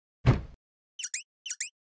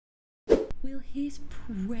will his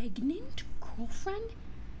pregnant girlfriend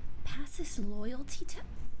pass his loyalty to...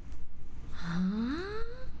 Huh?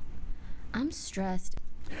 I'm stressed.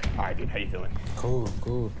 All right, dude, how you feeling? Cool.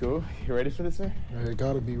 Cool? You ready for this, man? Yeah,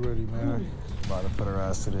 gotta be ready, man. About to put her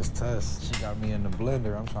ass to this test. She got me in the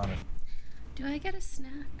blender. I'm trying to... Do I get a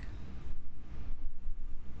snack?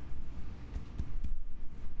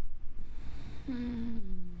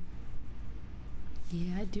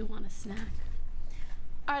 Yeah, I do want a snack.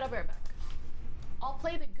 All right, I'll be right back. I'll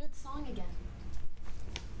play the good song again.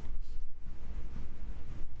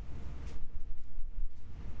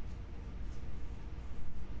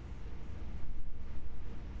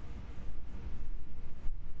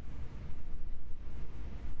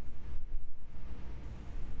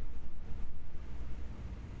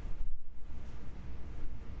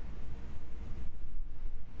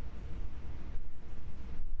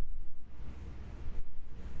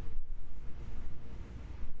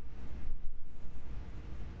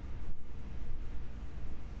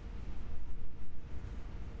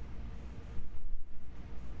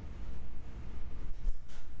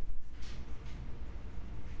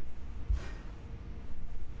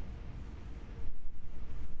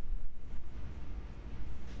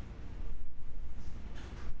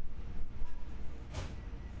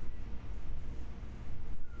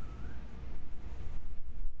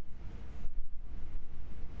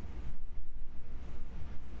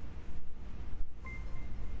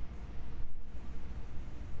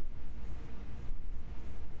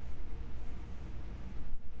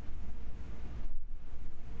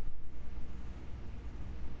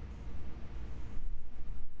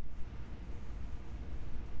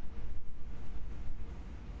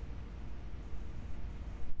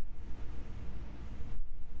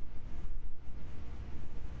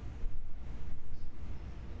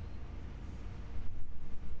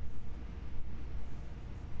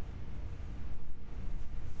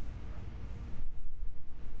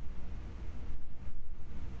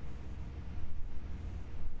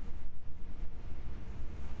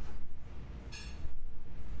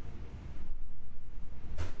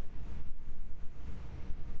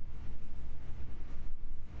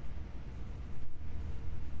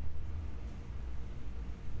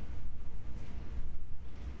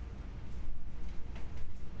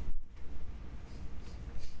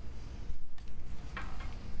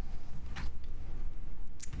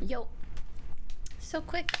 Yo, so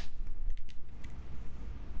quick.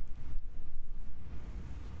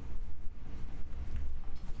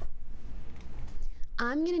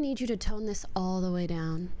 I'm gonna need you to tone this all the way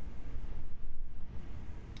down.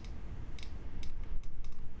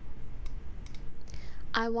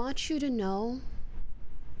 I want you to know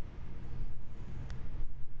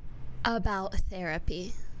about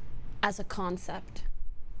therapy as a concept.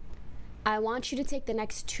 I want you to take the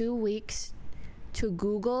next 2 weeks to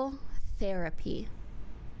Google therapy.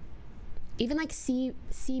 Even like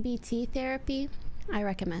CBT therapy, I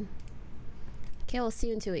recommend. Okay, we'll see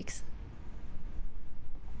you in 2 weeks.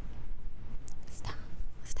 Stop.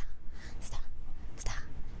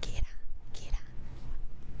 Kira.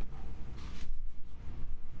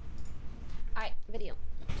 All right, video.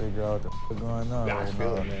 Figure out what the going on. Yeah, I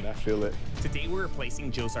feel it, man. I feel it. Today we're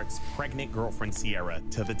placing Jozart's pregnant girlfriend Sierra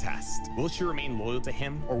to the test. Will she remain loyal to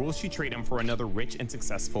him, or will she trade him for another rich and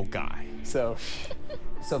successful guy? So if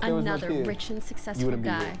there was no Another kid, rich and you successful wouldn't be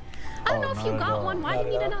guy. with. I don't know if you got one. Why do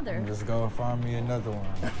you need another? Just go and find me another one.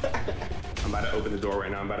 I'm about to open the door right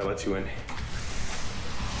now. I'm about to let you in.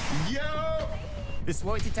 Yo! This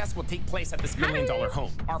loyalty test will take place at this $1 million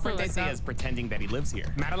home. Our friend like Isaiah that. is pretending that he lives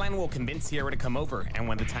here. Madeline will convince Sierra to come over, and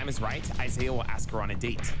when the time is right, Isaiah will ask her on a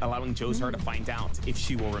date, allowing Jozart to find out if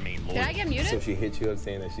she will remain loyal. Did I get muted? So she hit you up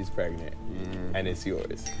saying that she's pregnant, and it's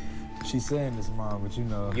yours. She's saying this, Mom, but you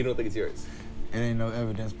know, You don't think it's yours? it ain't no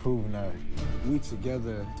evidence proving that. We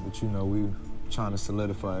together, but you know, we trying to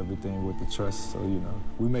solidify everything with the trust, so you know,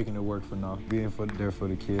 we making it work for now. Being there for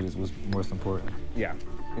the kid is what's most important. Yeah.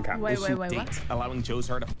 Okay. Wait, what? Date, allowing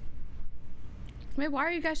Jozart to Wait, why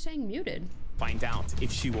are you guys saying muted? find out if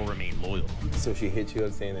she will remain loyal. So she hit you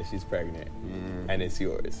up saying that she's pregnant, and it's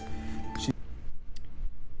yours.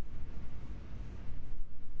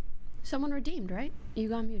 Someone redeemed, right? You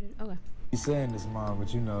got muted. Okay. She's saying this, Mom,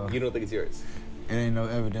 but you know, You don't think it's yours? it ain't no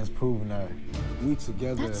evidence proving that. We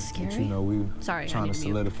together, That's but you scary. know, we Sorry, I trying need to to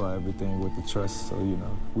mute. solidify everything with the trust, so you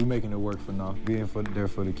know, we making it work for now. Being there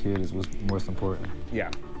for the kid is what's most important.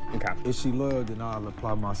 Yeah. Okay. If she loyal, then I'll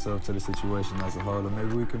apply myself to the situation as a whole, and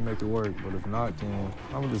maybe we can make it work. But if not, then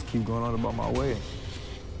I'm gonna just keep going on about my way.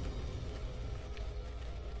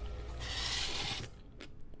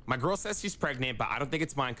 My girl says she's pregnant, but I don't think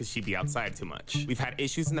it's mine because she'd be outside too much. We've had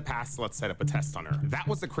issues in the past, so let's set up a test on her. That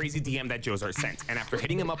was the crazy DM that Jozart sent, and after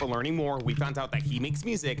hitting him up and learning more, we found out that he makes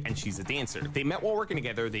music and she's a dancer. They met while working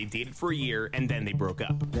together, they dated for a year, and then they broke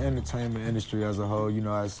up. The entertainment industry as a whole, you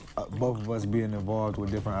know, as both of us being involved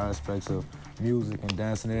with different aspects of music and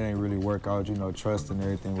dancing, it ain't really work out. You know, trust and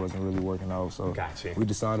everything wasn't really working out, so Gotcha. we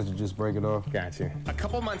decided to just break it off. Gotcha. A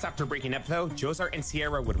couple months after breaking up though, Jozart and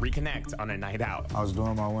Sierra would reconnect on a night out. I was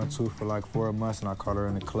doing my 1-2 for like 4 months, and I caught her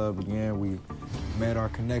in the club again. We made our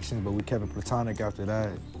connections, but we kept it platonic after that.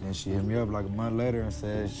 And she hit me up like a month later and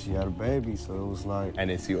said she had a baby, so it was like... And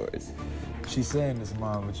it's yours. She's saying it's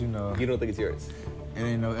mine, but you know... You don't think it's yours? It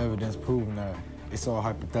ain't no evidence proving that. It's all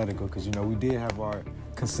hypothetical, because, you know, we did have our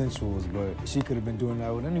consensuals, but she could have been doing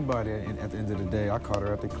that with anybody, and at the end of the day, I caught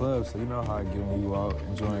her at the club, so you know how I get when you out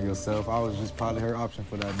enjoying yourself. I was just probably her option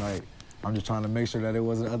for that night. I'm just trying to make sure that it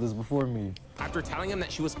wasn't others before me. After telling him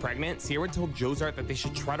that she was pregnant, Sierra told Jozart that they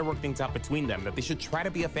should try to work things out between them, that they should try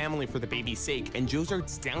to be a family for the baby's sake, and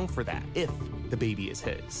Jozart's down for that, if the baby is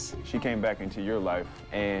his. She came back into your life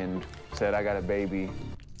and said, I got a baby.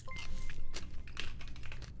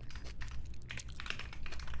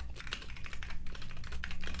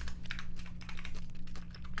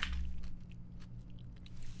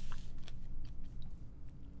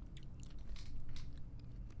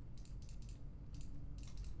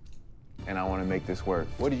 And I want to make this work.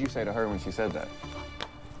 What did you say to her when she said that?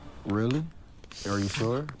 Really? Are you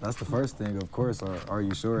sure? That's the first thing, of course. Are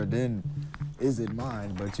you sure? Then, is it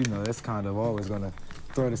mine? But you know, it's kind of always gonna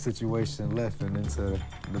throw the situation left and into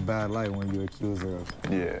the bad light when you accuse her of.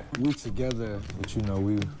 Yeah. We together, but you know,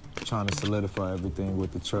 we trying to solidify everything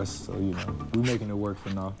with the trust. So you know, we making it work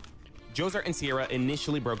for now. Jozart and Sierra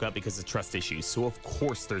initially broke up because of trust issues, so of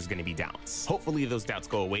course there's gonna be doubts. Hopefully those doubts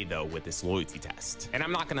go away though with this loyalty test. And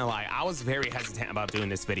I'm not gonna lie, I was very hesitant about doing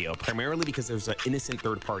this video, primarily because there's an innocent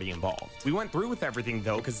third party involved. We went through with everything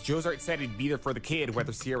though, because Jozart said he'd be there for the kid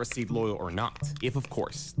whether Sierra stayed loyal or not, if of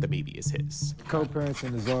course the baby is his.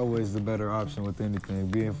 Co-parenting is always the better option with anything.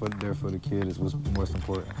 Being there for the kid is what's most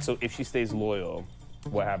important. So if she stays loyal,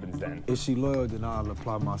 what happens then? If she loyal, then I'll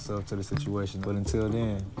apply myself to the situation. But until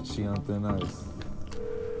then, she on thin ice.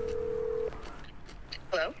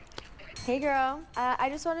 Hello? Hey girl, I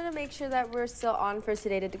just wanted to make sure that we're still on for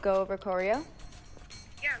today to go over choreo.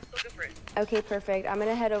 Yeah, I'm still good for it. Okay, perfect. I'm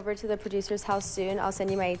gonna head over to the producer's house soon. I'll send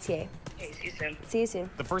you my ETA. Okay, see you soon. See you soon.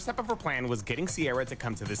 The first step of our plan was getting Sierra to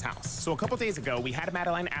come to this house. So a couple days ago, we had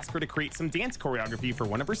Madeline ask her to create some dance choreography for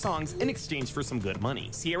one of her songs in exchange for some good money.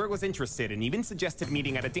 Sierra was interested and even suggested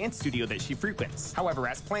meeting at a dance studio that she frequents. However,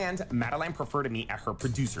 as planned, Madeline preferred to meet at her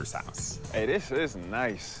producer's house. Hey, this is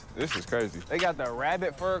nice. This is crazy. They got the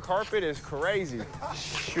rabbit fur carpet. It's crazy.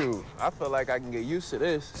 Shoot, I feel like I can get used to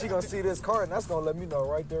this. She gonna see this card, and that's gonna let me know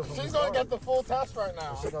right there from She's gonna get the full test right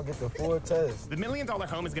now. She's gonna get the full test. The $1 million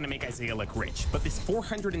home is gonna make Isaiah look rich, but this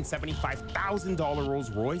 $475,000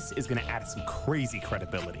 Rolls Royce is gonna add some crazy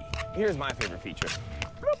credibility. Here's my favorite feature.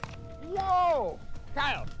 Whoa!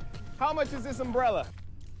 Kyle, how much is this umbrella?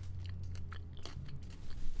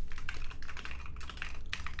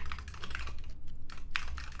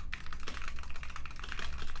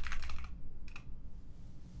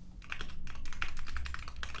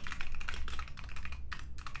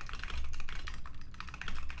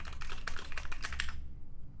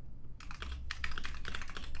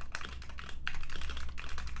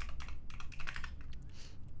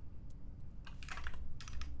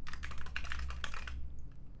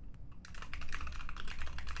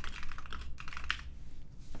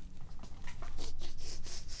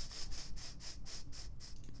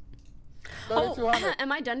 Oh,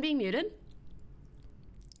 am I done being muted?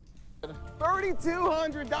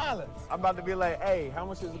 $3,200. I'm about to be like, hey, how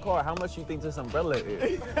much is the car? How much you think this umbrella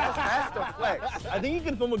is? That's the flex. I think you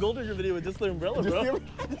can film a Gold Digger video with just the umbrella, bro.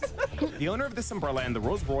 The owner of this umbrella and the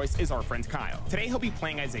Rolls Royce is our friend Kyle. Today he'll be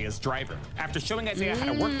playing Isaiah's driver. After showing Isaiah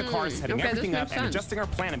how to work the car, setting okay, everything this up, makes and sense. adjusting our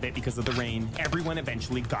plan a bit because of the rain, everyone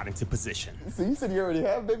eventually got into position. So you said you already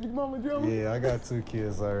have baby mama drama? Yeah, I got 2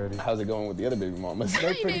 kids already. How's it going with the other baby mamas?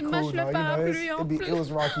 They're pretty cool now, you know. It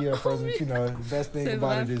was rocky at first, but you know, the best thing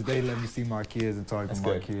about it is they let me see my kids and talk to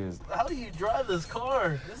my kids. How do you drive this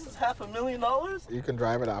car? This is $500,000? You can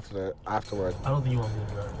drive it afterward. I don't think you want me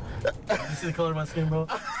to drive it. You see the color of my skin, bro?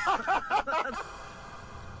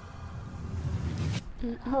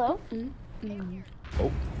 Hello?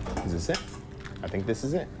 Oh, is this it? I think this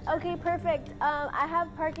is it. Okay, perfect. I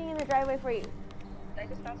have parking in the driveway for you. I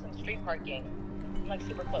just found some street parking. I'm like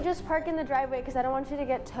super close. Just park in the driveway because I don't want you to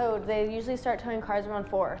get towed. They usually start towing cars around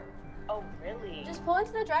 4. Oh, really? Just pull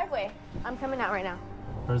into the driveway. I'm coming out right now.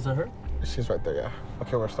 Or does that hurt? She's right there, yeah.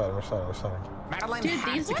 Okay, we're starting. Madeline Dude,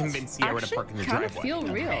 had these to ones convince Sierra to actually park in the kind driveway. of feel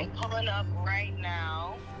real. Okay, pulling up right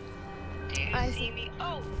now. Do you see me?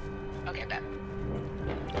 Oh, okay, bet.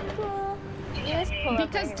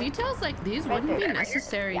 Because details like these wouldn't be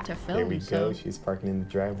necessary to film. There we So go. She's parking in the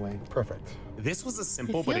driveway. Perfect. This was a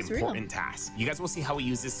simple but important task. You guys will see how we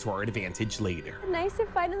use this to our advantage later. Nice to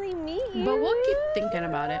finally meet you. But we'll keep thinking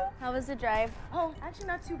about it. How was the drive? Oh, actually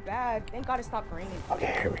not too bad. Thank God it stopped raining.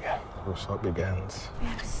 Okay, here we go. The show begins. We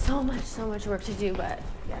have so much work to do, but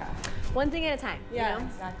Yeah. one thing at a time. Yeah, you know?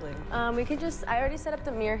 exactly. We could just, I already set up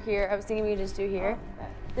the mirror here. I was thinking we could just do here.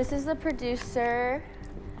 This is the producer.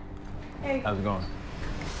 How's it going?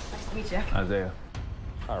 Nice to meet you. Isaiah.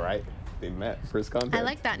 All right. They met. First contact. I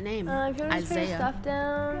like that name, If you want to just put your Isaiah. stuff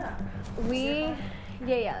down.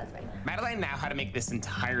 Yeah, that's fine. Madeline now had to make this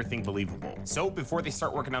entire thing believable. So before they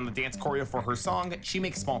start working on the dance choreo for her song, she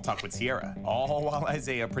makes small talk with Sierra, all while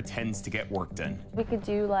Isaiah pretends to get work done. We could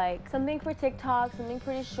do like something for TikTok, something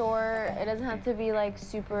pretty short. It doesn't have to be like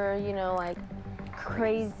super, you know, like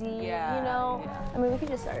crazy, you know? I mean, we could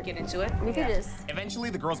just start. Get into it. We could just.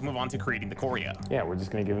 Eventually, the girls move on to creating the choreo. Yeah, we're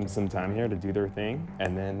just gonna give them some time here to do their thing,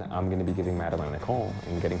 and then I'm gonna be giving Madeline a call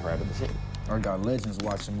and getting her out of the scene. I got legends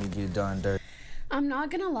watching me get done dirty. I'm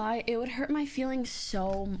not gonna lie, it would hurt my feelings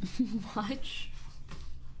so much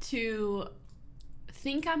to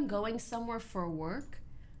think I'm going somewhere for work,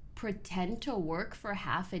 pretend to work for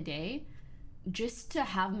half a day, just to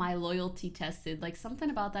have my loyalty tested. Like,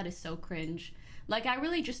 something about that is so cringe. Like, I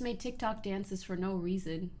really just made TikTok dances for no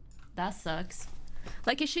reason. That sucks.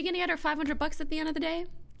 Like, is she gonna get her 500 bucks at the end of the day?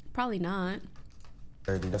 Probably not.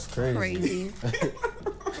 That's crazy.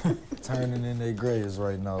 Turning in their graves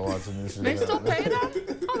right now watching this shit. They still pay them?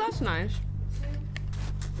 Oh, that's nice.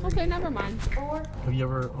 Okay, never mind. Have you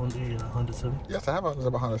ever owned a Honda Civic? Yes, I have a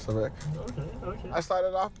Honda Civic. Okay. I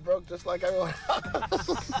started off broke just like everyone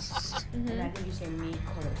else. And I think you say mi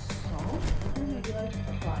corazón. Maybe like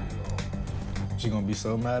a body roll. She gonna be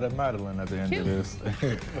so mad at Madeline at the end of this.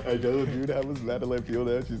 I know, dude. How was Madeline feel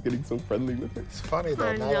now? She's getting so friendly with her. It's funny though,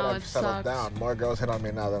 I now know, that I've it settled sucks. down, more girls hit on me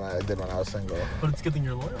now than I did when I was single. But it's a good thing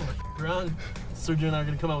you're loyal. Like, around. Sergio and I are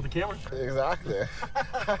gonna come out with the camera. Exactly.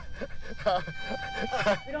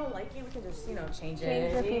 If we don't like it, we can just, you know, change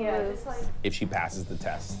it. a few moves. If she passes the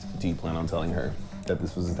test, do you plan on telling her that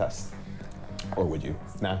this was a test? Or would you?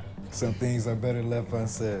 Nah. Some things are better left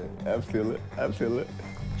unsaid. I feel it.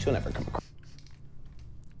 She'll never come across.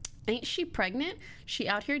 Ain't she pregnant? She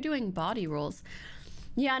out here doing body rolls.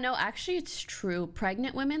 Yeah, no, actually it's true.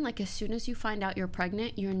 Pregnant women, like as soon as you find out you're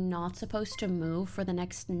pregnant, you're not supposed to move for the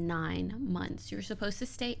next 9 months. You're supposed to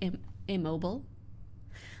stay immobile.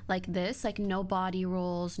 Like this, like no body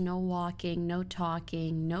rolls, no walking, no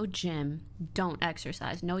talking, no gym. Don't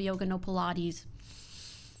exercise, no yoga, no Pilates.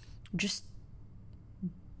 Just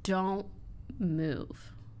don't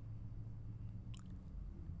move.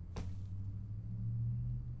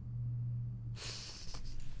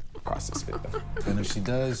 Across the spit. And if she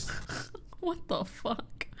does, What the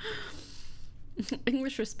fuck?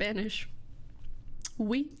 English or Spanish?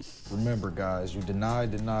 Oui. remember guys, you deny.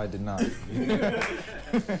 That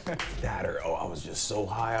or, oh, I was just so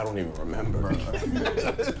high, I don't even remember. Is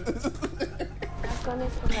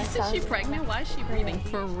she pregnant? Why is she breathing?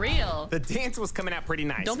 For real. The dance was coming out pretty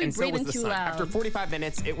nice. Don't be and so was breathing the too sun. loud. After 45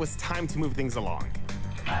 minutes, it was time to move things along.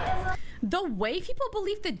 The way people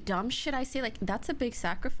believe the dumb shit I say, like, that's a big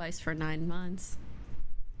sacrifice for 9 months.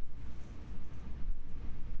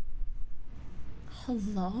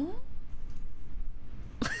 Hello?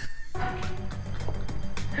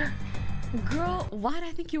 Girl, why'd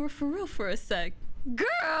I think you were for real for a sec? Girl!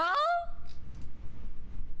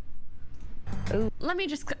 Let me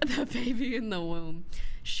just cut the baby in the womb.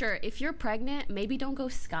 Sure, if you're pregnant, maybe don't go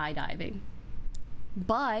skydiving.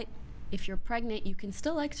 But if you're pregnant, you can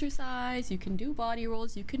still exercise, you can do body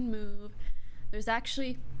rolls, you can move. There's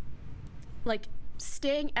actually, like,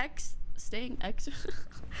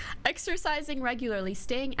 exercising regularly,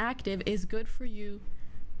 staying active is good for you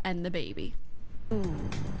and the baby.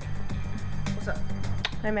 What's up?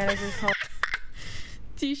 My manager's home.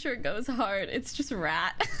 T-shirt goes hard. It's just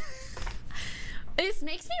rat. This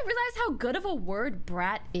makes me realize how good of a word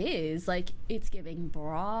brat is. Like, it's giving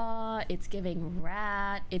bra, it's giving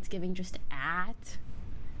rat, it's giving just at,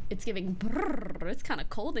 it's giving brrr. It's kind of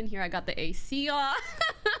cold in here. I got the AC on.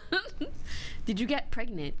 Did you get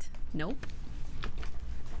pregnant? Nope.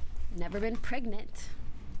 Never been pregnant.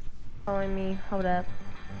 Calling me. Hold up.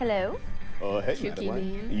 Hello? Hey, Chucky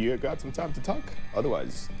Madeline. man. You got some time to talk?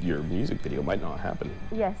 Otherwise, your music video might not happen.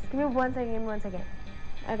 Yes. Give me 1 second.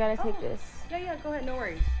 I gotta take this. Yeah, go ahead, no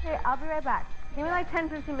worries. Hey, I'll be right back. Give me like 10,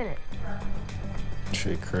 15 minutes.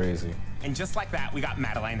 Shit crazy. And just like that, we got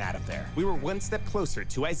Madeline out of there. We were one step closer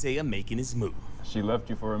to Isaiah making his move. She left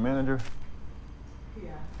you for a manager?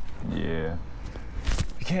 Yeah. Yeah.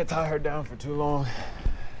 You can't tie her down for too long.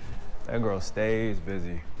 That girl stays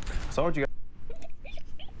busy. So what you got?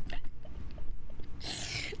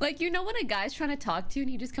 Like, you know when a guy's trying to talk to you and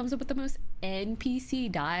he just comes up with the most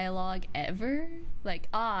NPC dialogue ever? Like,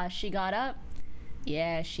 she got up?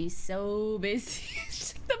 Yeah, she's so busy. It's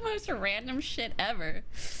just the most random shit ever.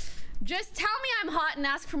 Just tell me I'm hot and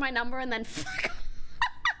ask for my number and then fuck off.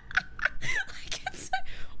 Like, it's like,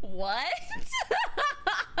 what?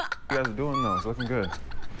 You guys are doing though, it's looking good.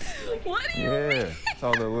 What do you mean? Yeah, it's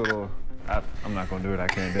all the little, I'm not gonna do it, I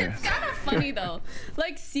can't dance. It's kind of funny though.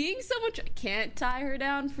 Like seeing someone can't tie her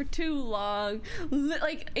down for too long.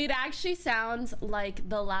 Like it actually sounds like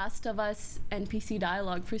the Last of Us NPC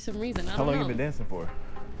dialogue for some reason. I don't know. How long you been dancing for?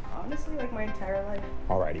 Honestly, like my entire life.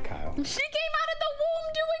 Alrighty, Kyle. She came out of the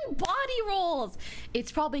womb doing body rolls.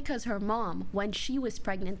 It's probably because her mom, when she was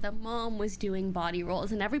pregnant, the mom was doing body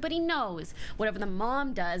rolls, and everybody knows whatever the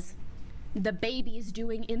mom does, the baby is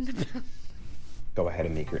doing in the belly. Go ahead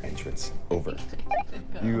and make your entrance. Over.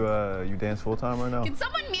 You dance full time right now? Can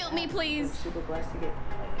someone mute me, please? I'm super blessed to get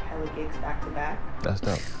like hella gigs back to back. That's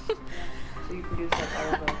dope. So you produce like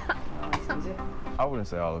all of the music? I wouldn't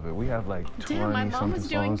say all of it. We have like 20 Damn, my mom was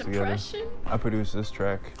doing songs depression. together. I produced this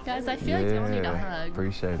track. Guys, I feel like y'all need a hug.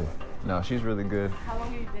 Appreciate it. No, she's really good. How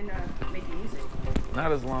long have you been making music?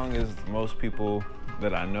 Not as long as most people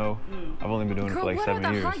that I know. I've only been doing it for like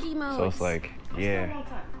 7 years. So it's like, yeah. That's a long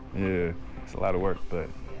time. Yeah. It's a lot of work, but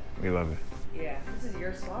we love it. Yeah. This is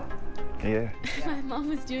your slot? Yeah. My mom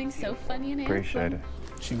was doing so funny and Appreciate it.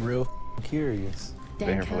 She real curious. Been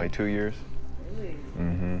here for like 2 years. Really?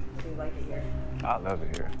 Mm-hmm. Do you like it here? I love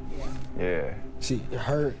it here. Yeah.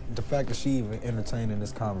 Yeah. The fact that she even entertaining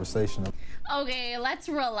this conversation. Okay, let's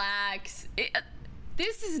relax.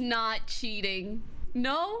 This is not cheating.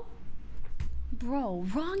 No? Bro,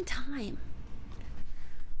 wrong time.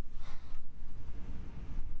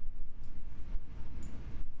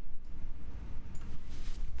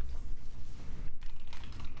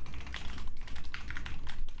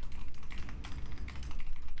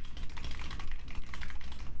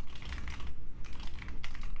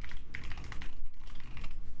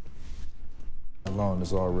 Alone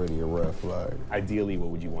is already a red flag. Ideally, what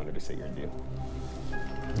would you want her to say or do?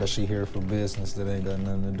 That she here for business that ain't got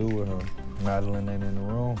nothing to do with her. Madeline ain't in the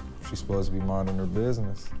room. She's supposed to be minding her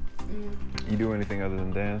business. You do anything other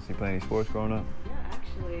than dance? You play any sports growing up? Yeah,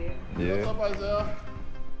 actually. Yeah. What's up, Isaiah?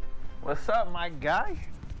 What's up, my guy?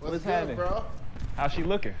 What's good, happening? bro? How's she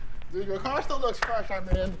looking? Dude, your car still looks fresh. I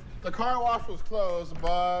mean, the car wash was closed,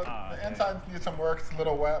 but the inside needs some work. It's a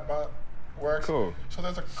little wet, but works. Cool. So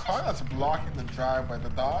there's a car that's blocking the driveway, the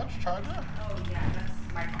Dodge Charger. Oh, yeah,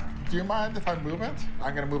 that's my car. Do you mind if I move it?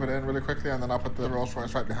 I'm gonna move it in really quickly, and then I'll put the Rolls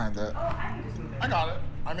Royce right behind it. Oh, I can just move it. I got it.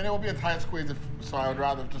 I mean, it will be a tight squeeze, so I would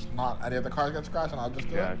rather just not any of the cars get scratched, and I'll just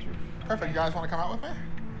do it. Got you. Perfect. You guys want to come out with me?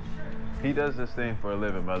 He does this thing for a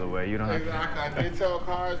living, by the way. You don't have to. Exactly. I detail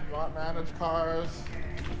cars, manage cars.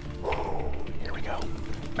 Here we go.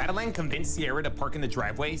 Madeline convinced Sierra to park in the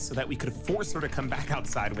driveway so that we could force her to come back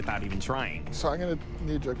outside without even trying. So I'm gonna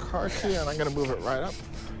need your car key, and I'm gonna move it right up.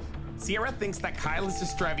 Sierra thinks that Kyle is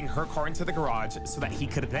just driving her car into the garage so that he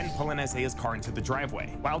could then pull in Isaiah's car into the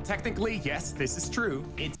driveway. While technically, yes, this is true,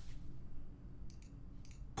 it's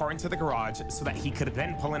car into the garage so that he could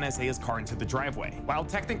then pull in Isaiah's car into the driveway. While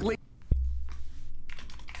technically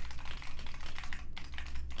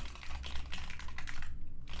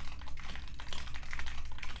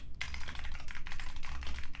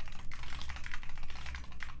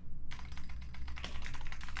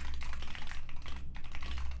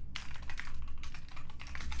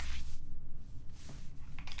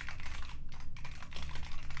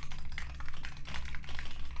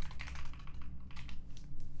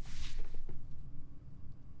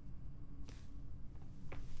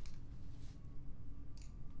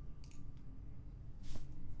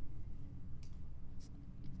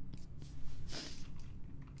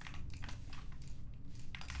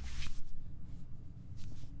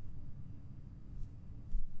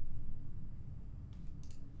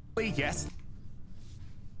yes.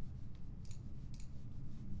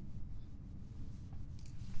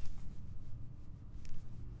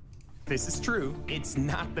 This is true. It's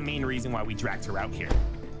not the main reason why we dragged her out here.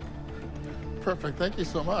 Perfect. Thank you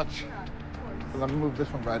so much. Let me move this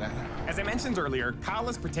one right in. As I mentioned earlier, Kyle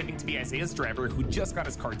is pretending to be Isaiah's driver who just got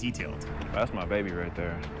his car detailed. That's my baby right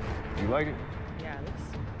there. You like it? Yeah, it looks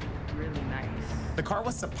really nice. The car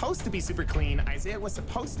was supposed to be super clean. Isaiah was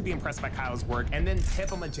supposed to be impressed by Kyle's work and then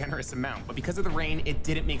tip him a generous amount. But because of the rain, it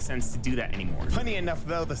didn't make sense to do that anymore. Funny enough,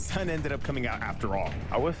 though, the sun ended up coming out after all.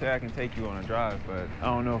 I would say I can take you on a drive, but I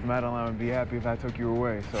don't know if Madeline would be happy if I took you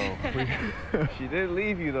away, so. She did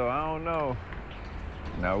leave you, though. I don't know.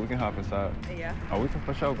 No, we can hop inside. Yeah. Oh, we can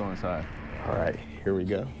for sure go inside. All right, here we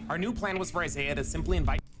go. Our new plan was for Isaiah to simply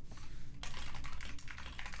invite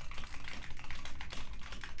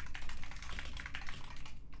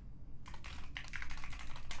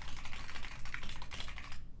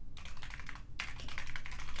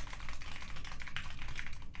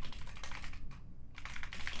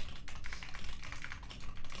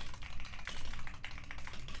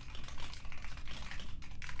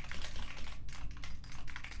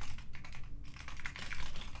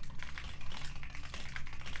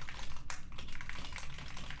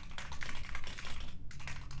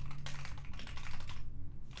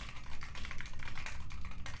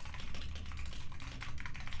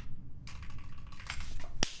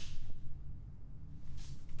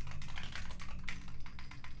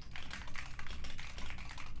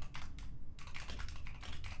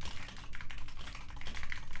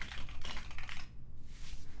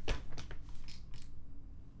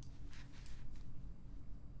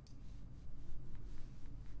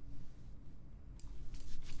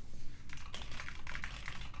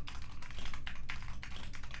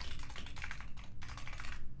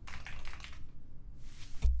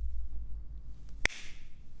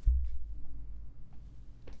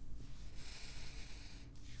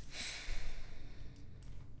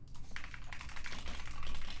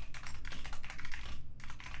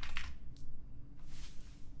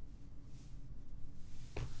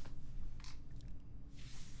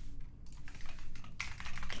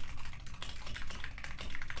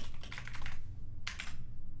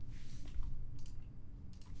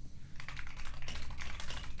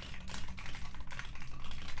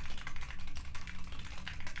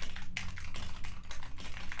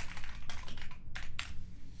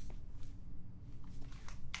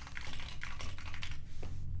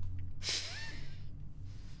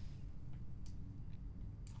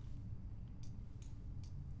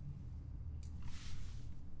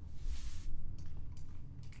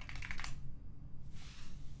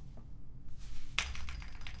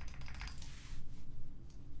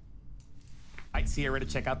Sierra to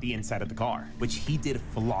check out the inside of the car, which he did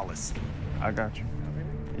flawlessly. I got you.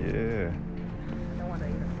 Yeah.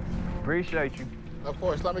 Appreciate you. Of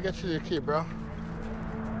course, let me get you your key, bro.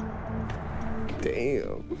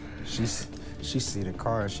 Damn. She see the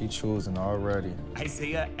car and she choosing already.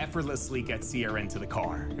 Isaiah effortlessly gets Sierra into the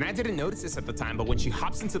car. And I didn't notice this at the time, but when she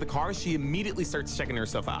hops into the car, she immediately starts checking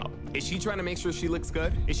herself out. Is she trying to make sure she looks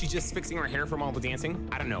good? Is she just fixing her hair from all the dancing?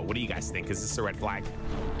 I don't know. What do you guys think? Is this a red flag?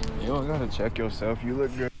 You don't gotta check yourself. You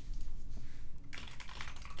look good.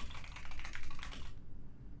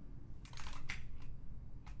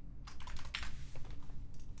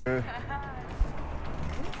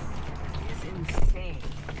 Insane.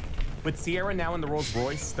 With Sierra now in the Rolls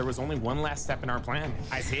Royce, there was only one last step in our plan.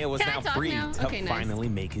 Isaiah was now free to finally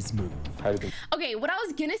make his move. Okay, what I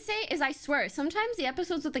was gonna say is, I swear, sometimes the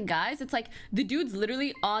episodes with the guys, it's like the dude's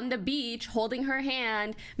literally on the beach holding her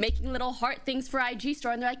hand, making little heart things for IG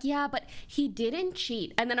story, and they're like, yeah, but he didn't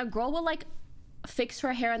cheat. And then a girl will like fix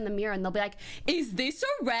her hair in the mirror and they'll be like, is this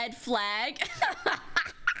a red flag?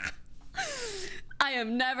 I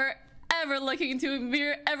am never ever looking into a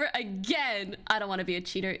mirror ever again. I don't want to be a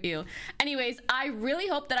cheater. Ew. Anyways, I really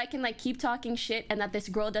hope that I can like keep talking shit and that this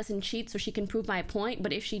girl doesn't cheat so she can prove my point.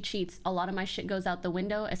 But if she cheats, a lot of my shit goes out the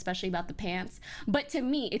window, especially about the pants. But to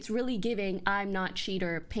me, it's really giving I'm not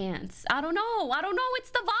cheater pants. I don't know.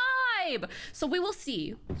 It's the vibe. So we will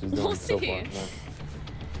see. We'll see.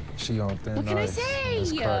 She on thin What can I ice. say?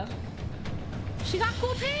 She got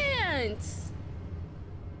cool pants.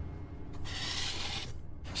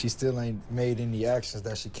 She still ain't made any actions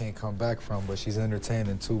that she can't come back from, but she's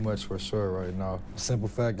entertaining too much for sure right now. Simple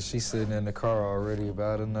fact that she's sitting in the car already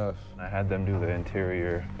bad enough. I had them do the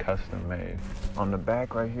interior custom made. On the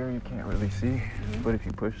back right here, you can't really see, but if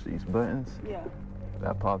you push these buttons,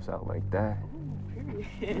 that pops out like that. Ooh,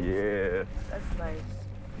 period. Yeah. That's nice.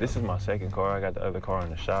 This is my second car. I got the other car in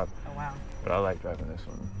the shop. Oh, wow. But I like driving this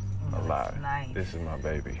one a lot. Nice. This is my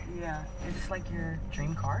baby. Yeah. Is this like your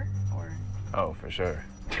dream car, or? Oh, for sure.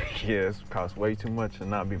 Yeah, it costs way too much to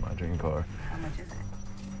not be my dream car. How much is it?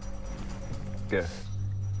 Guess.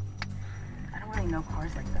 I don't really know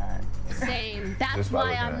cars like that. Same. That's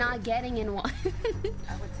why I'm not getting in one.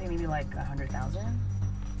 I would say maybe like 100,000.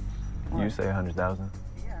 You say 100,000?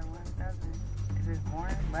 Yeah, 100,000. Is it more,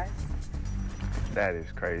 less? That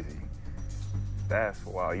is crazy. That's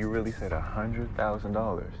wow. You really said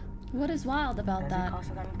 $100,000. What is wild about Does that? it cost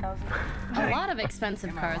 100,000? A lot of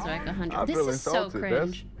expensive cars are like 100. I This feel is so insulted.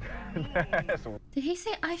 cringe. That's Did he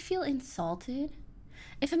say I feel insulted?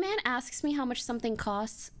 If a man asks me how much something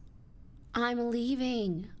costs, I'm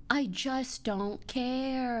leaving. I just don't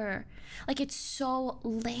care. Like, it's so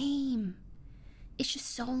lame. It's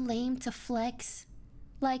just so lame to flex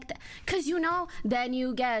like that. Cause you know, then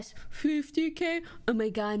you guess 50K. Oh my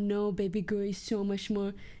God, no, baby girl, is so much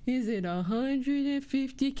more. Is it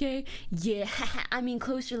 150K? Yeah, I mean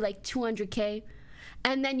closer to like 200K.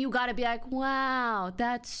 And then you gotta be like, wow,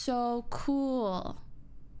 that's so cool.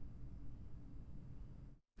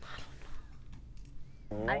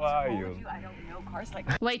 Why are you? I don't know cars like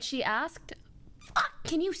that. Wait, she asked? Fuck,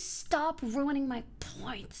 can you stop ruining my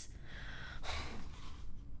points?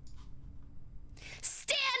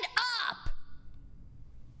 Stand up!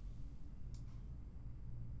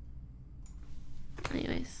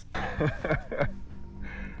 Anyways. They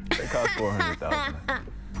cost $400,000.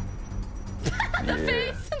 The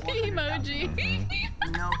face and the emoji.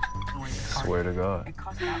 No. Swear to God. It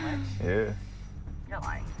costs that much? Yeah. You're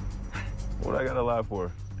lying. What I gotta lie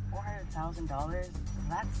for? $400,000?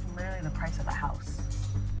 That's literally the price of a house.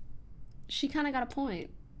 She kind of got a point.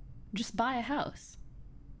 Just buy a house.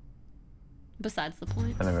 Besides the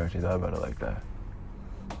point. I never actually thought about it like that.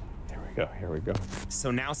 Here we go.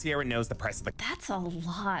 So now Sierra knows the price of the... That's a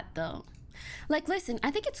lot, though. Like, listen,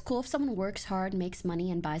 I think it's cool if someone works hard, makes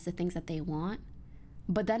money, and buys the things that they want.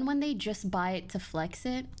 But then when they just buy it to flex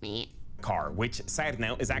it, meh. car, which, side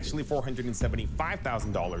note, is actually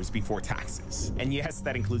 $475,000 before taxes. And yes,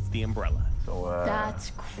 that includes the umbrella. So,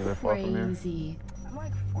 that's crazy.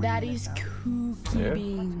 Like that is kooky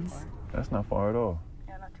beans. That's not far at all.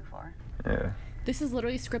 Yeah, not too far. Yeah. This is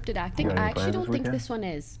literally scripted acting. You got I any actually plans don't this think weekend? this one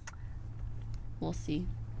is. We'll see.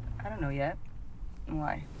 I don't know yet.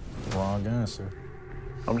 Why? Wrong answer.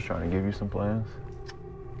 I'm just trying to give you some plans.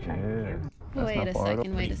 Yeah. Wait a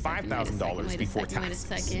second, wait a second. $5,000 before Wait a taxes.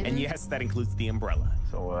 second. And yes, that includes the umbrella.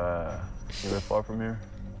 So, you live far from here?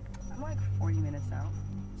 I'm like 40 minutes now.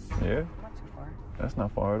 Yeah? Not too far. That's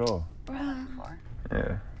not far at all. Bruh. Not too far.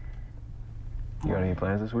 Yeah. You got any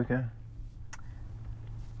plans this weekend?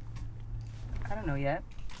 I don't know yet.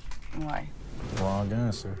 Why? Wrong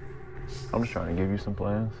answer. I'm just trying to give you some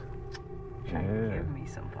plans. Trying to give me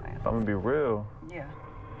some plans. If I'm gonna be real. Yeah.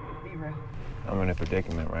 Be real. I'm in a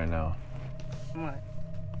predicament right now. What?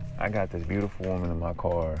 I got this beautiful woman in my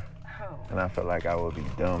car. Oh. And I feel like I would be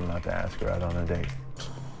dumb not to ask her out on a date.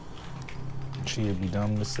 She'd be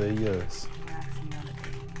dumb to say yes.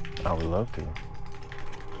 I would love to.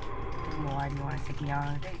 Well, why do you want to take me out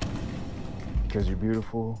on a date? Because you're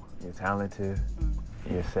beautiful, you're talented,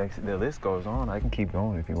 you're sexy. The list goes on. I can keep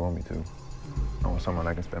going if you want me to. I want someone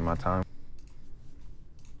I can spend my time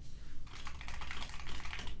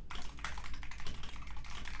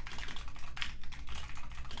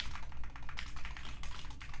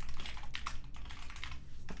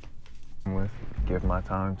with, give my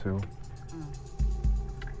time to.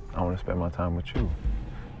 I want to spend my time with you.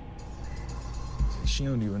 She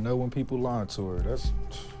don't even know when people lie to her.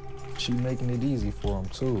 She making it easy for them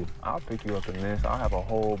too. I'll pick you up in this. I'll have a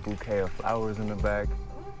whole bouquet of flowers in the back.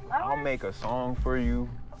 I'll make a song for you.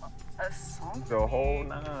 A song? The whole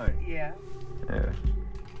nine. Yeah. Yeah.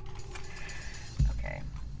 Okay.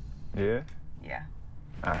 Yeah? Yeah.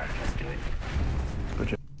 All right. Let's do it. Put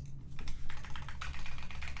your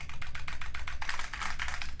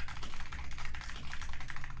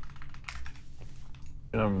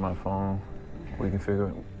number my phone. We can figure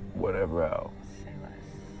whatever out. Say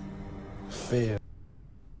less. Fair.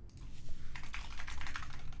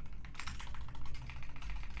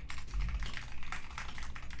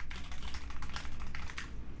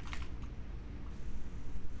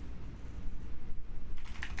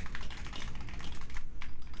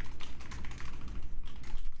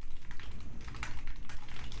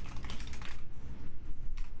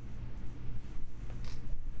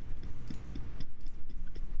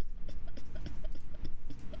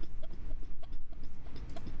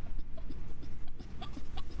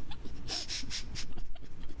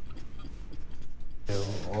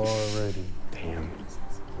 Already. Damn.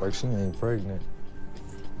 Like she ain't pregnant.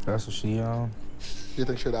 That's what she on. You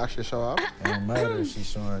think she'd actually show up? It don't matter if she's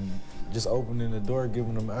showing. Just opening the door,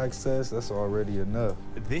 giving them access, that's already enough.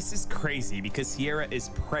 This is crazy because Sierra is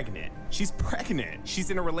pregnant. She's pregnant. She's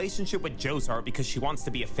in a relationship with Josar because she wants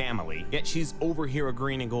to be a family. Yet she's over here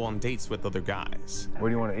agreeing to go on dates with other guys. What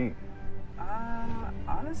do you want to eat?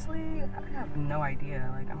 Honestly, I have no idea.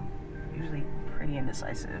 Like, I'm usually pretty pretty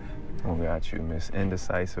indecisive. Oh, got you, Miss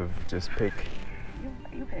Indecisive. Just pick.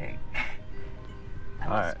 You pick. I All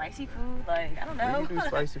want right. spicy food. Like, I don't know. We can do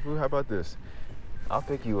spicy food. How about this? I'll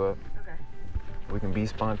pick you up. Okay. We can be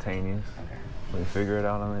spontaneous. Okay. We figure it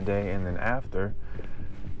out on the day, and then after,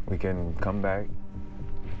 we can come back,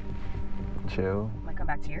 chill. Like, come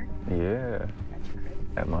back to here? Yeah. At your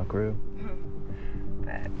crib? At my crib.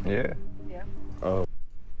 Bet. Yeah. Yeah. Oh.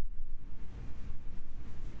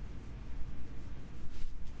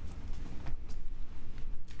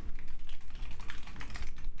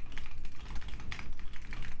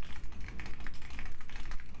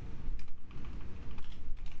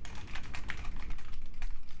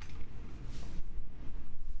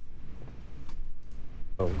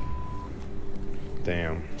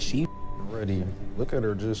 Damn. She ready. Look at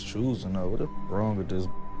her just choosing though. What the wrong with this?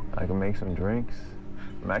 I can make some drinks.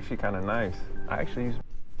 I'm actually kind of nice. I actually used to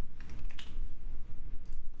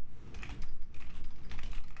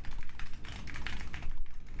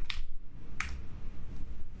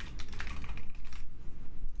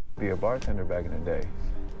be a bartender back in the day.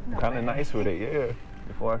 No Kind of way. nice with it, yeah.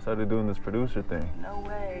 Before I started doing this producer thing. No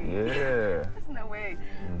way. Yeah. There's no way.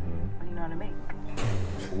 What do you know how to make?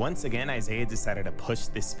 Once again, Isaiah decided to push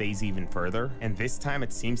this phase even further, and this time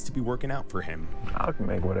it seems to be working out for him. I can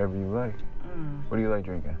make whatever you like. What do you like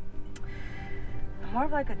drinking? I'm more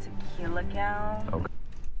of like a tequila gal. Okay.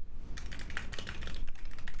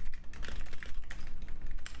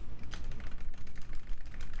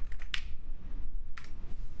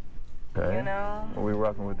 Okay. You know? What we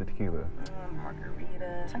rocking with the tequila?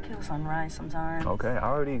 Margarita. Tequila sunrise sometimes. Okay, I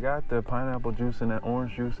already got the pineapple juice and that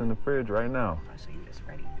orange juice in the fridge right now. Oh, so you just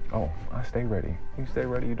ready? Oh, I stay ready. You stay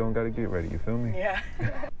ready, you don't gotta get ready, you feel me? Yeah.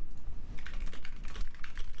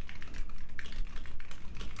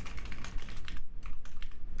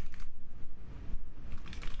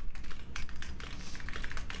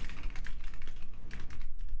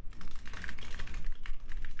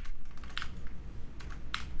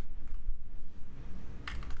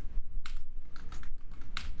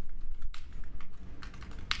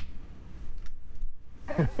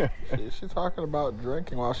 She's talking about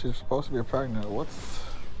drinking while she's supposed to be pregnant.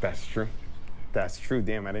 That's true. That's true.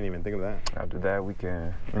 Damn, I didn't even think of that. After that, we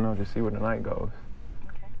can, just see where the night goes.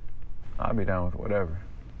 Okay. I'll be down with whatever.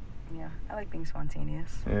 Yeah, I like being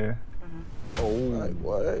spontaneous. Yeah? Oh, like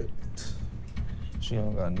what? She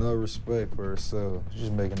don't got no respect for herself.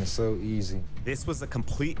 She's making it so easy. This was a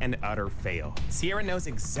complete and utter fail. Sierra knows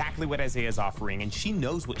exactly what Isaiah is offering, and she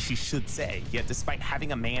knows what she should say. Yet despite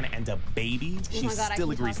having a man and a baby, she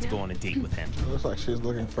still agrees to go on a date with him. It looks like she's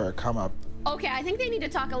looking for a come up. Okay, I think they need to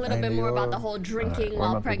talk a little bit more about the whole drinking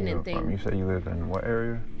while pregnant thing. You said you live in what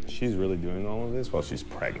area? She's really doing all of this while she's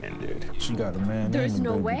pregnant, dude. She got a man. There's and a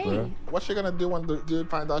no baby, way. Bruh. What's she gonna do when the dude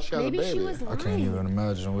finds out she has a baby? Maybe she was lying. I can't even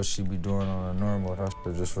imagine what she be doing on a normal. That's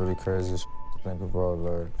just really crazy as to think about.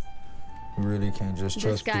 Like, you really can't just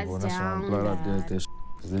trust people, and that's why I'm glad I did this.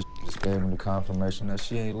 Cause this just gave me the confirmation that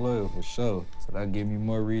she ain't loyal for sure. So that gave me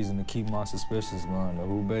more reason to keep my suspicions going to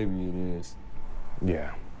who baby it is.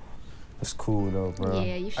 Yeah. It's cool though, bro.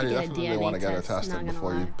 Yeah, you should get a definitely DNA want to get her test, tested not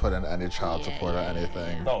before gonna you lie. put in any child support or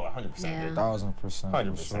anything. Oh, 100%, Yeah. dude. 1000%.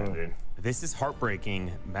 100%, dude. This is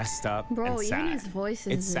heartbreaking, messed up, Bro, and even sad. his voice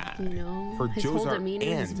It's is, sad you know, for his whole Jozar demeanor,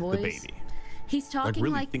 his and the voice. baby. He's talking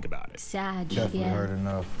really like think about it. sad. Definitely yeah. heard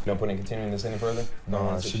enough. No point in continuing this any further?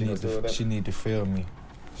 No, so she need to feel me.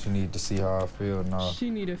 She need to see how I feel now. She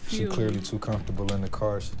need to She feel clearly me. too comfortable in the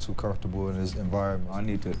car. She's too comfortable in this environment. I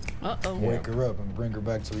need to wake her up and bring her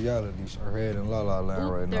back to reality. Her head in la la land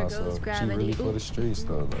right there now. goes So gravity. she really for the streets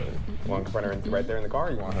though. Like. You want to confront her right there in the car,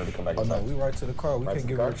 or you want her to come back Oh inside? no, we right to the car. We Right can't to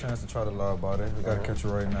the give her a car? chance to try to lie about it. We gotta catch her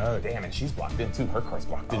right in the act. Damn, and she's blocked in too. Her car's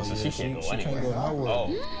blocked in, Oh, so yeah, she can't go she anywhere. can't go nowhere. Oh.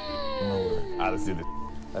 Nowhere. All right, let's do this.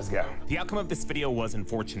 Let's go. The outcome of this video was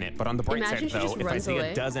unfortunate, but on the bright Imagine side she though, just if runs Isaiah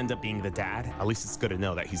away. does end up being the dad, at least it's good to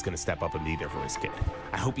know that he's gonna step up and be there for his kid.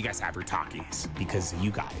 I hope you guys have your talkies, because you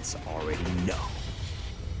guys already know.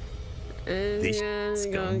 This shit's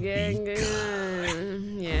gonna be good.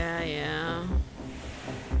 Yeah, yeah.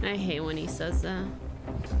 I hate when he says that.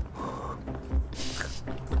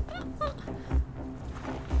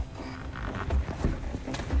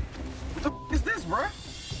 What the is this, bro?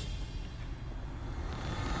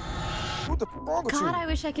 What the f wrong with you? God, I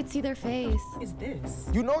wish I could see their face. What is this?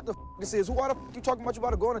 You know what the f this is. Why the f you talking about you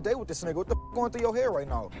about to go on a date with this nigga? What the f going through your head right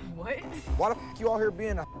now? What? Why the f you out here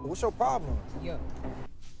being a what's your problem? Yo.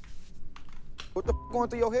 What the f going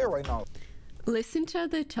through your head right now? Listen to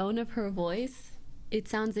the tone of her voice. It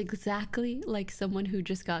sounds exactly like someone who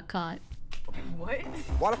just got caught. What?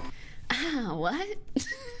 Why the Ah, what?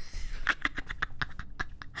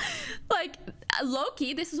 Like,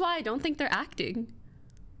 Low-key, this is why I don't think they're acting.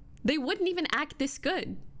 They wouldn't even act this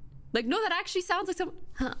good. Like, no, that actually sounds like some...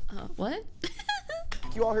 what?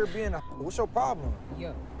 You out here being a... What's your problem?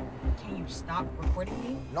 Yo, can you stop recording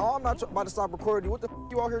me? No, I'm not about to stop recording you. What the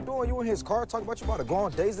you out here doing? You in his car talking about you about to go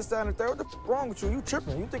on days, this, that, and the third. What the wrong with you? You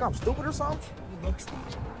tripping? You think I'm stupid or something? You look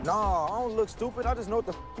stupid. Nah, I don't look stupid. I just know what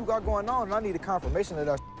the you got going on, and I need a confirmation of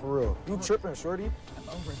that for real. You tripping, shorty? I'm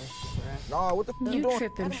over this, bruh. Nah, what the you doing? You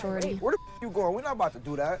tripping, shorty. Where the you going? We're not about to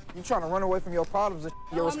do that. You trying to run away from your problems and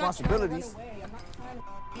your responsibilities. I'm not trying to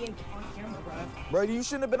be on camera, bruh. Bro, you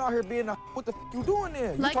shouldn't have been out here being a... What the you doing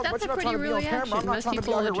there? Like, you that's a pretty real reaction. I'm not Most trying to be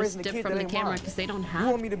people out here would just raising a dip kid from that the ain't camera mine. because they don't have You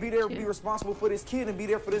want me to be there, to. be responsible for this kid and be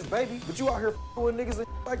there for this baby, but you out here with niggas and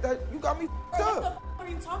like that, you got me up. What the are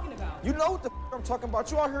you talking about? You know what the I'm talking about.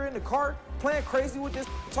 You out here in the car playing crazy with this,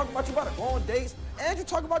 talking about you about to go on dates, and you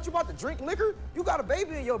talking about you about to drink liquor. You got a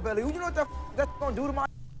baby in your belly. You know what that's gonna do to my...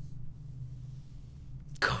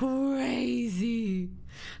 Crazy.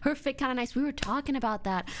 Her fit kind of nice. We were talking about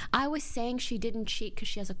that. I was saying she didn't cheat because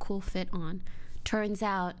she has a cool fit on. Turns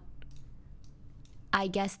out, I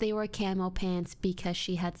guess they were camo pants because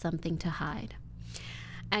she had something to hide.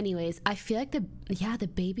 Anyways, I feel like the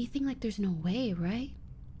baby thing, like there's no way, right?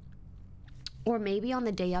 Or maybe on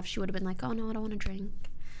the day off she would have been like, oh no, I don't want to drink.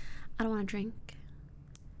 I don't want to drink.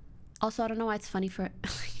 Also, I don't know why it's funny for...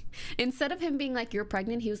 Instead of him being like, you're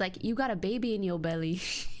pregnant, he was like, you got a baby in your belly.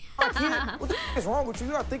 What the is wrong with you?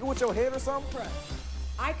 You not thinking with your head or something? Bruh,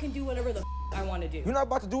 I can do whatever the I want to do. You're not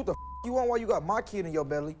about to do what the you want while you got my kid in your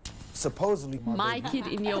belly. Supposedly, my kid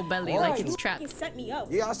in your belly, like it's trapped. You set me up.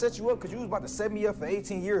 Yeah, I set you up because you was about to set me up for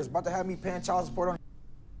 18 years, about to have me paying child support on...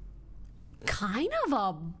 Kind of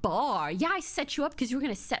a bar. Yeah, I set you up because you were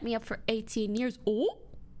going to set me up for 18 years. Oh.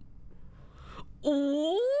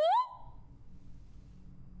 Oh.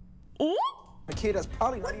 Oh. A kid that's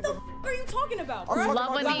probably not even... What are you talking about, I bro?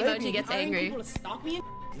 love when the emoji gets angry. People to stalk me?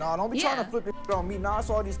 Nah, don't be trying to flip it on me. Nah, I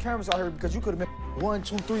saw all these cameras out here because you could have been 1,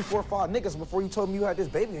 2, 3, 4, 5 niggas before you told me you had this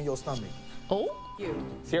baby in your stomach. Oh?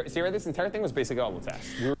 Sierra, this entire thing was basically all the test.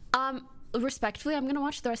 Respectfully, I'm gonna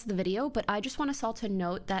watch the rest of the video, but I just want us all to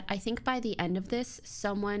note that I think by the end of this,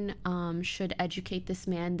 someone should educate this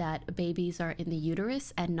man that babies are in the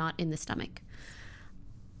uterus and not in the stomach.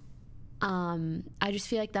 I just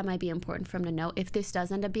feel like that might be important for him to know. If this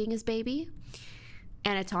does end up being his baby,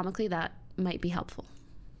 anatomically, that might be helpful.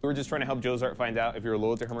 We were just trying to help Jozart find out if you're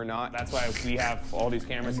loyal to him or not. That's why we have all these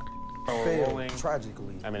cameras rolling.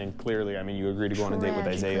 Tragically. I mean, and clearly, I mean, you agreed to go on a date with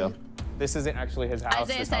Isaiah. This isn't actually his house.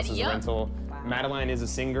 Isaiah This house said, is a rental. Madeline is a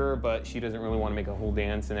singer, but she doesn't really want to make a whole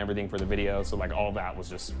dance and everything for the video. So like all that was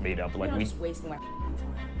just made up. Like I'm just wasting my time.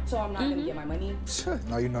 So I'm not gonna get my money.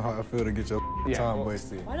 Now you know how I feel to get your time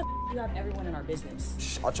wasted. Why the you have everyone in our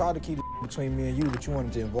business? I tried to keep it between me and you, but you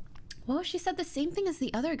wanted to involve. Well, she said the same thing as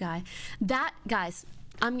the other guy. That, guys,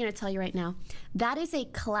 I'm gonna tell you right now, that is a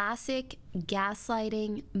classic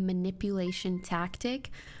gaslighting manipulation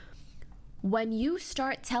tactic. When you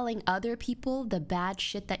start telling other people the bad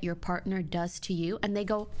shit that your partner does to you, and they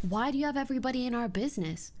go, why do you have everybody in our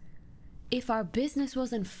business? If our business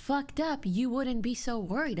wasn't fucked up, you wouldn't be so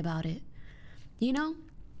worried about it. You know?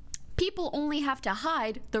 People only have to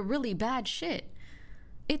hide the really bad shit.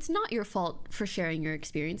 It's not your fault for sharing your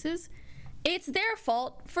experiences. It's their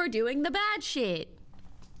fault for doing the bad shit.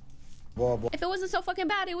 If it wasn't so fucking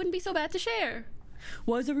bad, it wouldn't be so bad to share.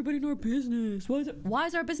 Why is everybody in our business? Why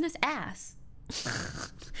is our business ass?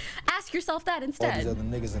 Ask yourself that instead. All these other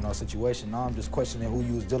niggas in our situation. Now I'm just questioning who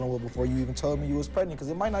you was dealing with before you even told me you was pregnant, because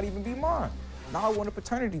it might not even be mine. Now I want a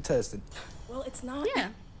paternity test. Well, it's not. Yeah.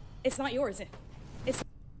 It's not yours. It's.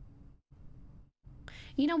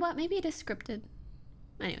 You know what? Maybe it is scripted.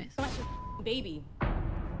 Anyways. Baby.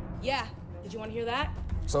 Yeah. Did you want to hear that?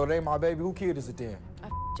 So it ain't my baby. Who kid is it then? I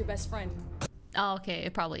your best friend. Oh, okay.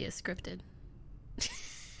 It probably is scripted.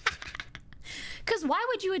 Because why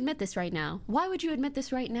would you admit this right now? Why would you admit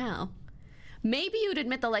this right now? Maybe you'd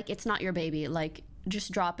admit that, like, it's not your baby. Like,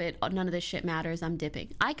 just drop it. None of this shit matters. I'm dipping.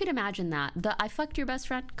 I could imagine that. I fucked your best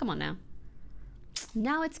friend. Come on now.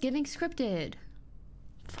 Now it's giving scripted.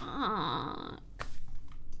 Fuck.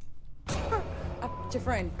 Your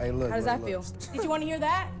friend. Hey, look. How does that feel? Did you want to hear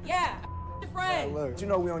that? Yeah. Your friend. Hey, look. You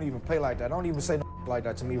know we don't even play like that. Don't even say like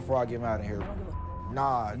that to me before I get out of here.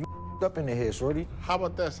 Nah, you up in the head, shorty. How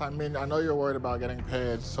about this? I mean, I know you're worried about getting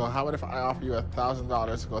paid, so how about if I offer you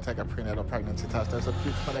 $1,000 to go take a prenatal pregnancy test? There's a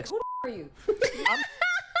few clinics. Who are you? Maybe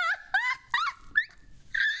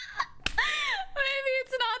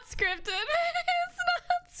it's not scripted. It's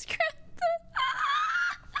not scripted.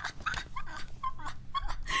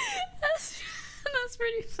 That's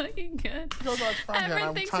pretty fucking good. Goes out friend here,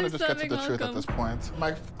 and I'm trying to just get to the truth at this point.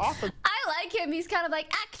 My offer. I like him. He's kind of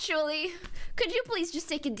like, actually, could you please just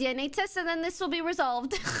take a DNA test and then this will be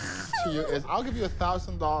resolved? To you is I'll give you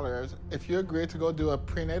 $1,000 if you agree to go do a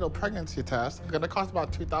prenatal pregnancy test. It's gonna cost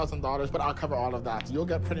about $2,000, but I'll cover all of that. You'll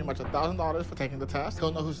get pretty much $1,000 for taking the test.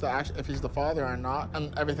 He'll know who's the if he's the father or not,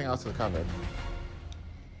 and everything else is covered.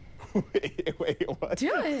 Wait, what?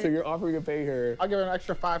 Do it. So you're offering to pay her? I'll give her an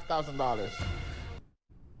extra $5,000.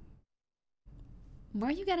 Where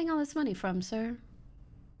are you getting all this money from, sir?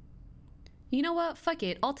 You know what? Fuck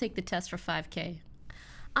it. I'll take the test for 5K.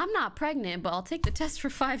 I'm not pregnant, but I'll take the test for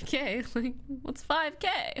 5K. Like, what's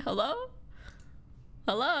 5K? Hello?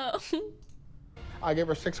 Hello? I gave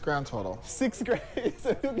her $6 grand total. $6 grand?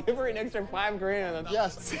 So you'll give her an extra $5 grand?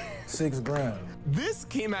 Yes. $6 grand. This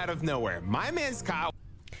came out of nowhere. My man's Kyle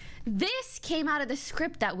This came out of the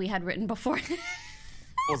script that we had written before.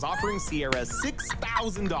 was offering Sierra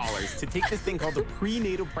 $6,000 to take this thing called the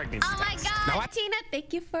prenatal pregnancy Oh my test. God, Now, Tina,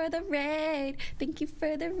 thank you for the raid. Thank you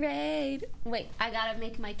for the raid. Wait, I gotta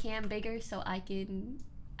make my cam bigger so I can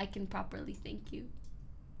properly thank you.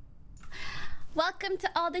 Welcome to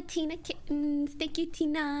all the Tina kittens. Thank you,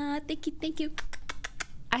 Tina. Thank you, thank you.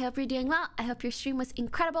 I hope you're doing well. I hope your stream was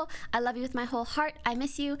incredible. I love you with my whole heart. I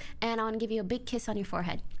miss you, and I want to give you a big kiss on your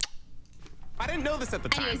forehead. I didn't know this at the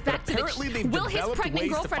time, Anyways, but back to apparently they've will his developed pregnant ways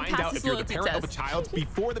to girlfriend find pass out his if you're the loyalty parent of a test? child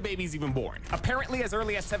before the baby's even born. Apparently as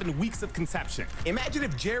early as 7 weeks of conception. Imagine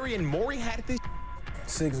if Jerry and Maury had this.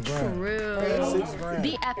 $6 grand. True. $6 grand.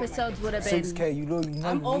 The episodes would have been. $6K. You know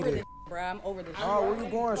I'm you over need this, it. bro. I'm over this. Oh, where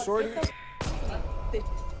you going, shorty?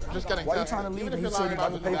 Just getting Why you tested. trying to leave Even and if you you're said you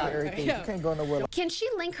lying about to pay for that. everything? You can't go nowhere. Can she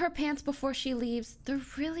link her pants before she leaves? They're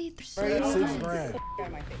so $6 grand.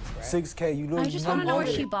 $6K. You know I just want to know where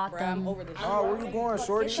she bought Bro, them. I'm over this. Oh, where you going,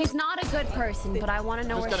 shorty? She's not a good person, but I want to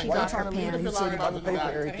know where she Why you got her trying to leave and you pants. said you about to pay for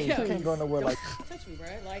everything? You can't go nowhere like. Touch me, bro.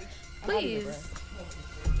 Like, I'm out of here, Please.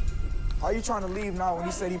 bro. Are you trying to leave now when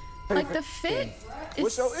he said he paid Like for the fit is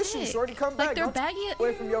What's your issue, sick. shorty? Come back. Like they're Don't baggy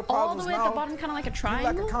away from your all problems the way at now. the bottom, kind of like a You lack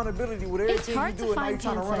triangle. accountability with It's everything you hard do, to and now you're find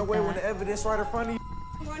trying to pants run like away when that. the evidence right in front of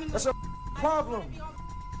you. That's your problem.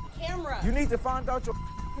 Camera. You need to find out your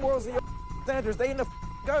morals and your standards. They in the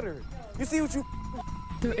gutter. You see what you?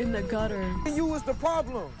 They're in the gutter. You is the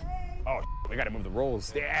problem. Oh, we gotta move the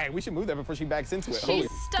rolls. Yeah, we should move that before she backs into it. She's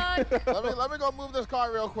stuck. let me go move this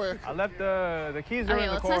car real quick. I left the keys are Okay, in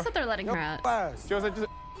the well, it's car. nice that they're letting her out. Class. Joseph,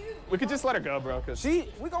 we could just let her go, bro. Cause We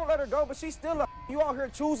gonna let her go, but she's still you out here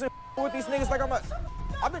choosing with these niggas like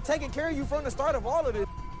I've been taking care of you from the start of all of this.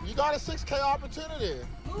 You got a $6K opportunity.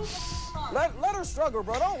 Let her struggle,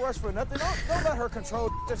 bro. Don't rush for nothing. Don't let her control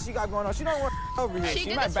that she got going on. She don't want over here. She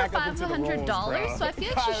did might this for back up into the rolls, $500, bro. so I feel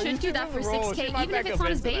like Kyle, she you should do should that move for the rolls. She 6K, might even if back it's up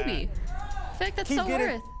on his into that. baby. I feel like that's Keep so getting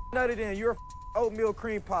worth. nutted in. You're a oatmeal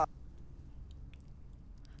cream pie.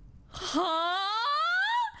 Huh?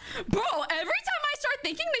 Bro, every time I start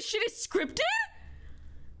thinking this shit is scripted,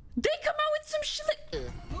 they come out with some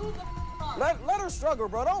shit. Let her struggle,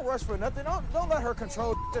 bro. Don't rush for nothing. Don't let her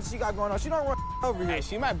control that she got going on. She don't want over here. Hey,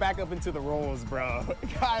 she might back up into the rolls, bro.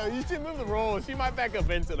 Kyle, you should move the rolls. She might back up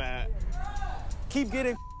into that. Keep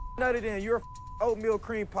getting nutted in. You're a oatmeal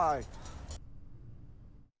cream pie.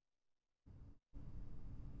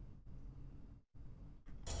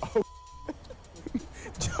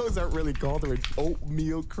 Joseph really called her an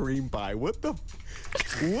oatmeal cream pie. What the?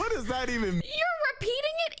 What does that even mean? You're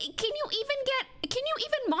repeating it? Can you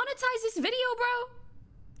even monetize this video, bro?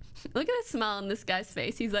 Look at the smile on this guy's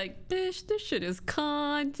face. He's like, this shit is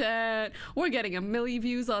content. We're getting 1 million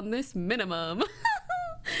views on this minimum.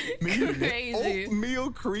 Crazy.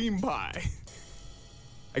 Oatmeal cream pie.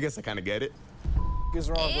 I guess I kind of get it. What's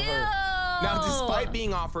wrong with her? Now, despite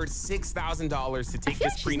being offered $6,000 to take feel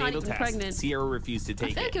this like she's not prenatal even test, pregnant. Sierra refused to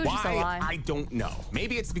take feel like it. it was just a Why? lie. I don't know.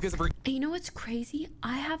 Maybe it's because of her. And you know what's crazy?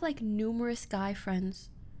 I have like numerous guy friends.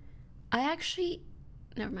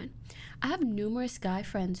 Never mind. I have numerous guy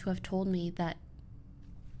friends who have told me that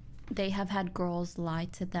they have had girls lie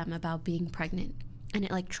to them about being pregnant, and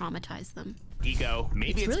it like traumatized them. Ego.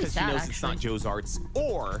 Maybe it's really because she sad, knows it's not actually. Joe's arts,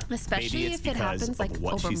 or Especially maybe it's if it because happens like of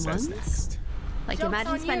what over she says months. next. Like Joke's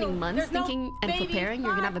imagine on spending you. months There's no thinking and baby preparing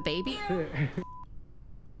you're gonna have a baby. here.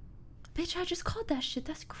 Bitch, I just called that shit.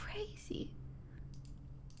 That's crazy.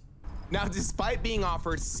 Now, despite being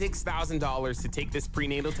offered $6,000 to take this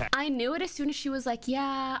prenatal test, I knew it as soon as she was like,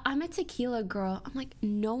 yeah, I'm a tequila girl. I'm like,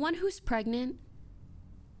 no one who's pregnant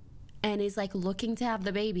and is like looking to have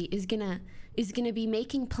the baby is gonna be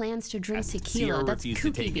making plans to drink tequila. Sierra That's refused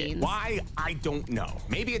to kooky take beans. it. Why? I don't know.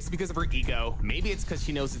 Maybe it's because of her ego. Maybe it's because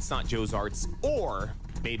she knows it's not Joe's arts, or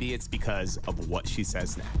maybe it's because of what she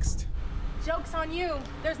says next. Joke's on you.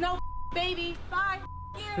 There's no baby. Bye.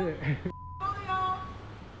 You.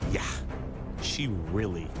 Yeah, she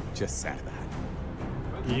really just said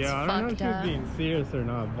that. Yeah, I don't know if she was being serious or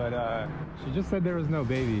not, but she just said there was no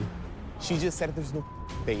baby. She just said there's no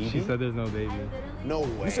baby? She said there's no baby. No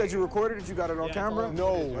way. You said you recorded it, you got it on camera?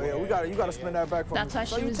 No way. Oh, yeah, you gotta spin that back for That's me. why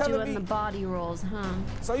she was doing the body rolls, huh?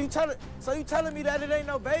 So you telling me that it ain't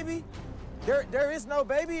no baby? There is no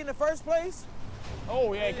baby in the first place?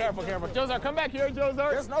 Oh yeah, careful. Josar, come back here,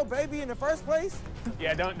 Josar. There's no baby in the first place?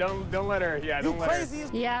 Yeah, don't let her. Yeah, don't let her. Crazy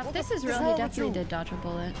as Yeah, if this is real, he definitely did dodge a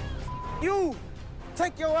bullet. You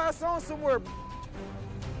take your ass on somewhere.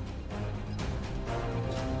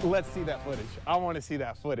 Let's see that footage. I want to see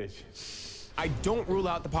that footage. I don't rule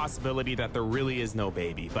out the possibility that there really is no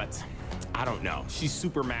baby, but I don't know. She's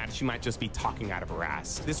super mad. She might just be talking out of her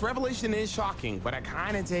ass. This revelation is shocking, but I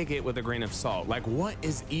kind of take it with a grain of salt. Like, what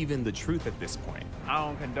is even the truth at this point? I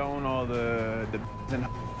don't condone all the and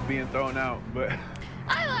being thrown out, but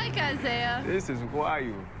I like Isaiah. this is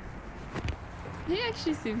wild. He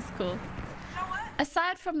actually seems cool.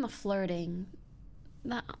 Aside from the flirting,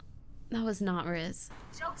 that was not Riz.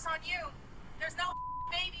 Joke's on you. There's no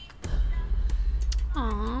baby.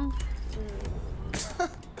 Aww.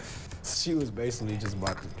 She was basically just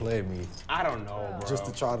about to play me. I don't know, bro. Just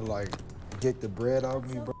to try to, like, get the bread out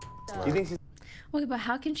of me, bro. You think she's... Okay, but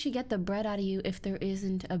how can she get the bread out of you if there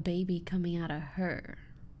isn't a baby coming out of her?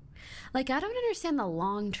 Like, I don't understand the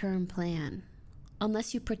long-term plan.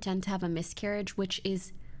 Unless you pretend to have a miscarriage, which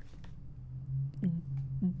is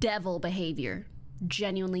devil behavior.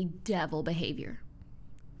 Genuinely devil behavior.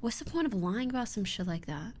 What's the point of lying about some shit like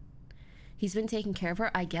that? He's been taking care of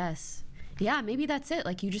her, I guess. Yeah, maybe that's it.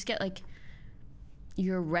 Like, you just get, like,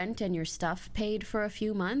 your rent and your stuff paid for a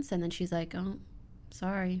few months, and then she's like, oh,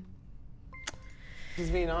 sorry. She's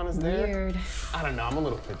being honest there. Weird. I don't know. I'm a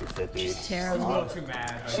little 50-50. She's terrible. I'm a little too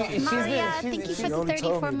mad. Maria, thank you for the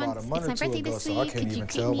 34 months. It's my birthday this so I week. can't Could you even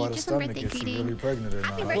treat tell me by the just some stomach birthday if she's greeting? really pregnant or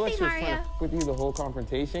Happy not. birthday, She was trying Maria. to with you the whole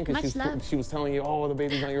confrontation Much because love. she was telling you, oh, the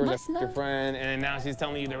baby's not yours, Much that's your love. friend, and now she's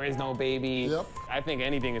telling you there is no baby. Yep. I think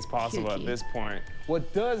anything is possible Cutie. at this point.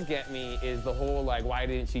 What does get me is the whole, like, why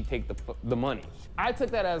didn't she take the money? I took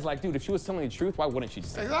that as, like, dude, if she was telling the truth, why wouldn't she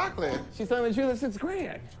just take it? Exactly. She's telling the truth, that's 6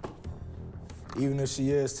 grand. Even if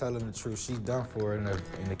she is telling the truth, she's done for it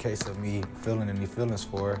in the case of me feeling any feelings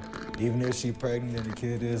for her. Even if she's pregnant and the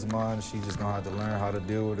kid is mine, she just gonna have to learn how to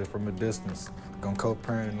deal with it from a distance. Gonna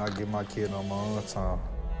co-parent and not get my kid on my own time.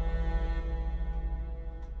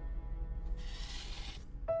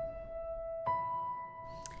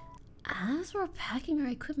 As we're packing our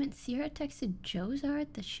equipment, Sierra texted Josar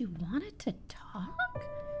that she wanted to talk?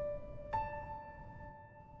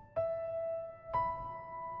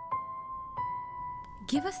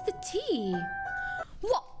 Give us the tea.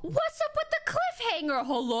 What's up with the cliffhanger?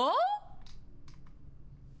 Hello?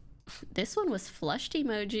 This one was flushed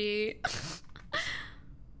emoji.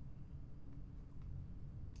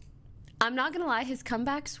 I'm not gonna lie, his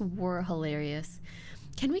comebacks were hilarious.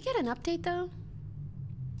 Can we get an update though?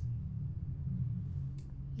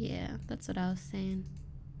 Yeah, that's what I was saying.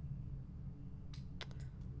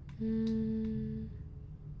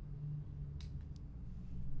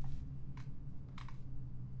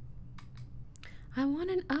 I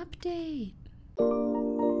want an update.